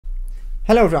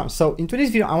Hello everyone, so in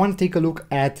today's video I want to take a look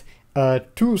at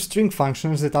two string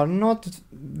functions that are not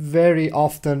very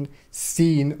often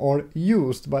seen or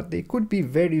used, but they could be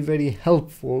very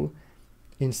helpful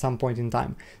in some point in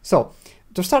time. So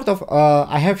to start off,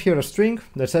 I have here a string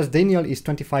that says Daniel is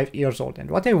 25 years old,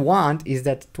 and what I want is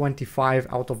that 25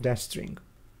 out of that string.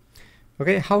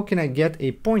 Okay, how can I get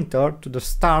a pointer to the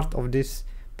start of this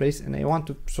place, and I want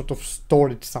to sort of store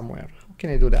it somewhere? How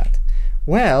can I do that?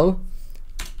 Well,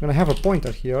 I'm gonna have a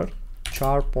pointer here,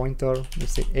 char pointer,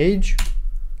 let's say age,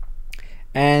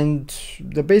 and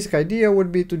the basic idea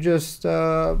would be to just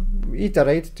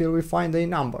iterate till we find a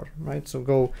number, right? So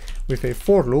go with a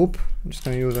for loop. I'm just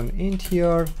gonna use an int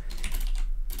here,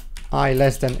 I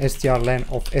less than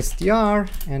strlen of str,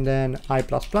 and then I++,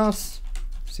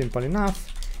 simple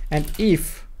enough. And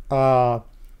if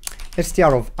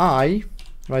str of I,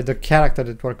 right, the character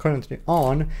that we're currently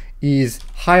on, is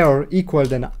higher or equal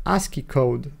than ASCII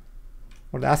code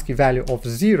or the ASCII value of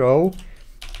 0,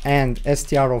 and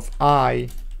str of I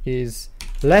is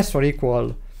less or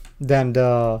equal than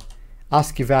the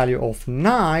ASCII value of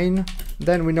 9,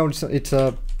 then we know it's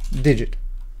a digit,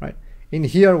 right? In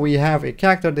here we have a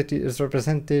character that is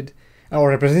represented or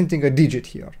representing a digit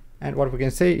here, and what we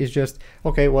can say is just,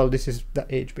 okay, well, this is the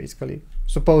age basically.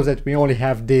 Suppose that we only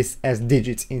have this as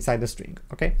digits inside the string,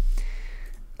 okay?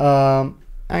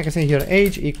 I can say here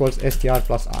age equals str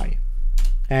plus I,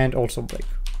 and also break.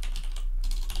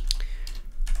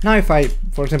 Now if I,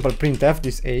 for example, printf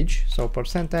this age, so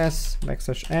 %s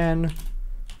 \n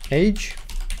age,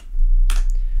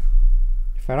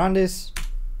 if I run this,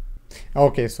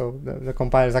 okay, so the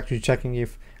compiler is actually checking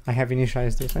if I have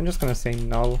initialized this. I'm just gonna say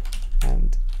null,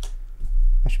 and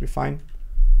that should be fine.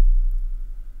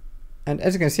 And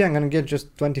as you can see, I'm gonna get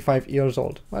just 25 years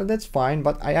old. Well, that's fine,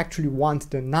 but I actually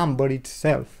want the number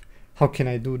itself. How can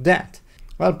I do that?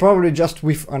 Well, probably just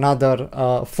with another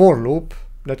for loop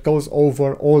that goes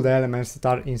over all the elements that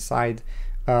are inside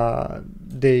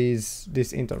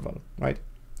this interval, right?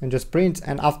 And just prints,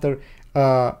 and after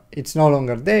it's no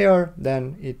longer there,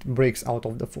 then it breaks out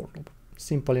of the for loop.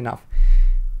 Simple enough.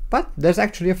 But there's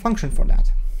actually a function for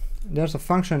that. There's a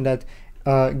function that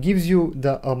gives you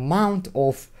the amount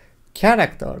of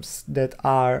characters that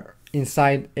are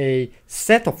inside a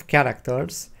set of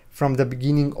characters from the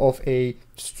beginning of a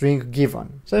string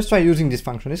given. So let's try using this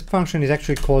function. This function is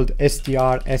actually called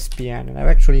strspn, and I've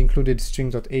actually included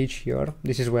string.h here.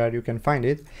 This is where you can find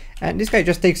it. And this guy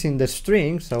just takes in the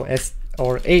string, so s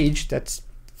or age, that's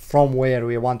from where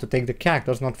we want to take the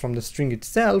characters, not from the string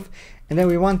itself. And then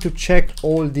we want to check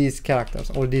all these characters,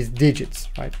 all these digits,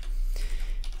 right?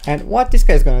 And what this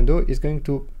guy is going to do is going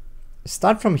to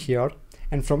start from here,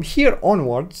 and from here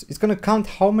onwards it's going to count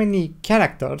how many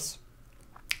characters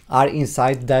are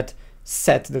inside that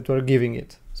set that we're giving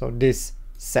it. So this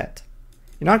set,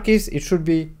 in our case, it should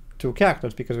be 2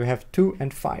 characters because we have 2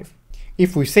 and 5.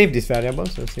 If we save this variable,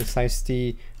 so let's say size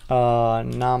t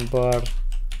number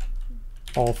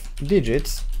of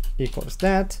digits equals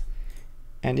that,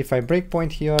 and if I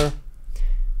breakpoint here,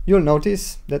 you'll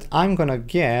notice that I'm gonna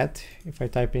get, if I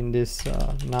type in this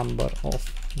number of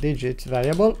digits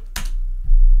variable,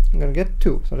 I'm gonna get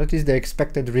 2. So that is the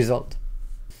expected result.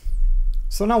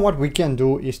 So now what we can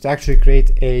do is to actually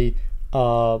create a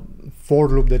for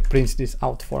loop that prints this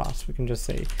out for us. We can just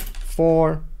say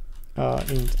for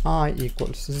int I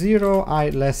equals 0, I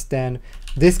less than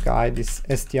this guy, this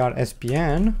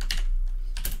strspn,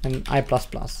 and I++.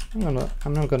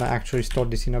 I'm not gonna actually store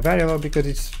this in a variable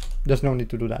because there's no need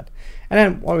to do that. And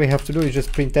then all we have to do is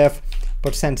just printf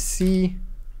 %c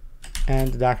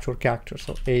and the actual character,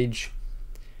 so age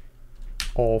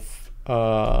of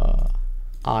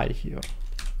I here,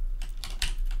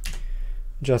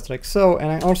 just like so.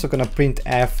 And I'm also gonna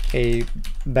printf a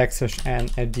 \n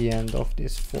at the end of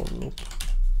this for loop.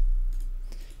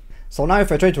 So now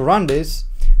if I try to run this,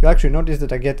 you actually notice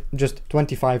that I get just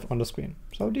 25 on the screen.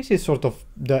 So this is sort of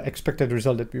the expected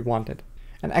result that we wanted.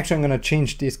 And actually I'm gonna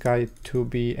change this guy to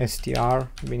be str,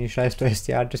 be initialized to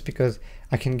str, just because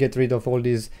I can get rid of all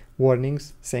these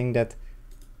warnings saying that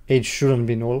age shouldn't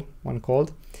be null when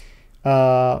called.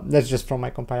 That's just from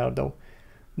my compiler though.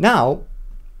 Now,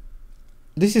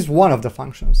 this is one of the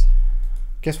functions.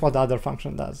 Guess what the other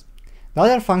function does? The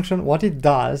other function, what it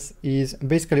does is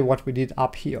basically what we did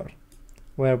up here,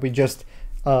 where we just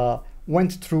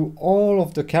went through all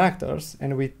of the characters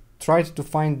and we tried to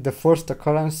find the first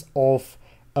occurrence of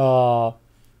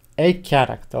a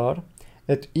character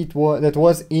that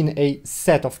was in a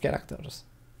set of characters,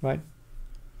 right?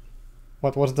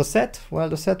 What was the set? Well,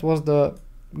 the set was the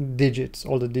digits,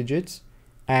 all the digits,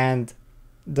 and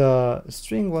the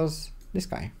string was this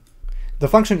guy. the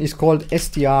function is called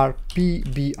strpbrk.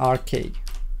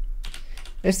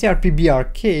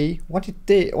 strpbrk,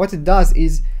 what it does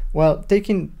is, well,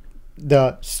 taking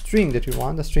the string that we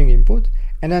want, the string input,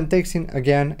 and then takes in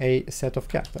again a set of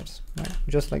characters, right?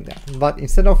 Just like that. But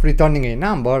instead of returning a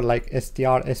number like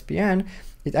strspn,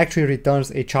 it actually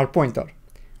returns a char pointer,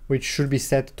 which should be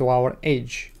set to our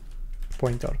age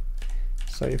pointer.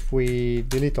 So if we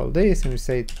delete all this and we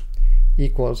say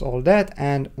equals all that,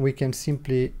 and we can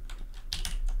simply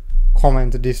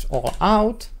comment this all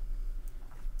out.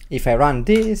 If I run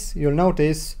this, you'll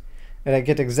notice that I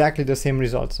get exactly the same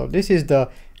result. So this is the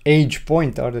age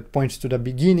pointer that points to the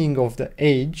beginning of the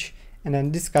age, and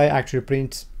then this guy actually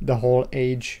prints the whole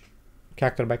age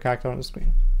character by character on the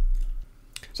screen.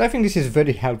 So I think this is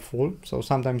very helpful. So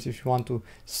sometimes if you want to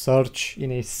search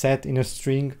in a set, in a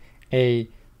string, a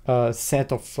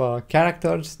set of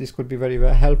characters, this could be very,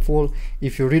 very helpful.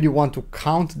 If you really want to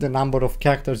count the number of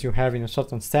characters you have in a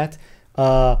certain set,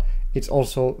 it's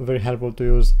also very helpful to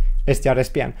use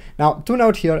strspn. Now, to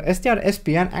note here,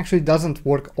 strspn actually doesn't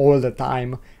work all the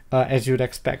time as you'd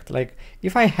expect. Like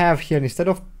if I have here, instead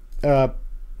of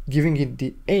giving it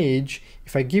the age,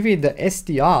 if I give it the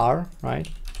str, right,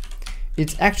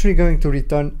 it's actually going to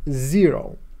return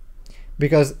 0,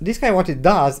 because this guy, what it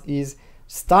does is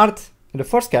start the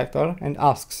first character and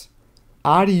asks,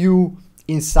 are you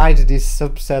inside this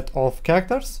subset of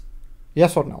characters?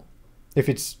 Yes or no? If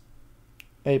it's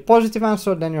a positive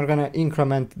answer, then you're gonna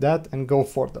increment that and go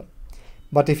further.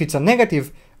 But if it's a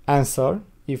negative answer,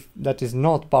 if that is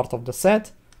not part of the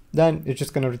set, then it's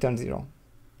just gonna return 0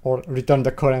 or return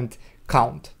the current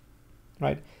count,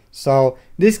 right? So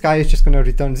this guy is just gonna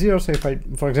return 0. So if I,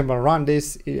 for example, run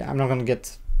this, I'm not gonna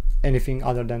get anything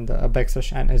other than the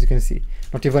 \n, as you can see,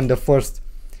 not even the first.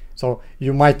 So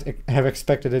you might have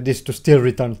expected this to still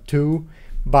return 2,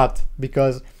 but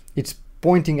because it's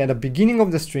pointing at the beginning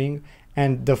of the string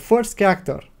and the first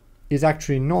character is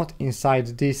actually not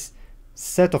inside this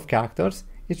set of characters,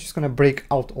 it's just going to break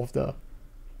out of the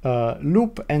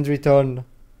loop and return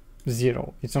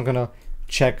 0. It's not going to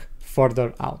check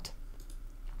further out.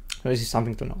 So this is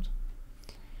something to note.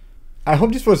 I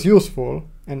hope this was useful,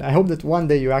 and I hope that one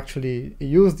day you actually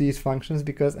use these functions,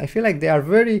 because I feel like they are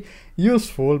very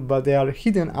useful, but they are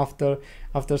hidden after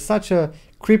such a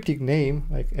cryptic name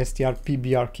like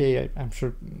strpbrk. I'm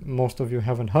sure most of you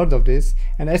haven't heard of this,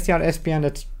 and strspn,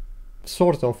 that's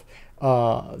sort of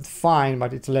fine,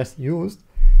 but it's less used.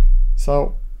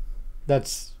 So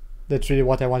that's really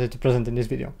what I wanted to present in this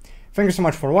video. Thank you so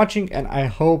much for watching, and I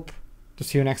hope to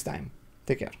see you next time.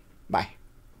 Take care. Bye.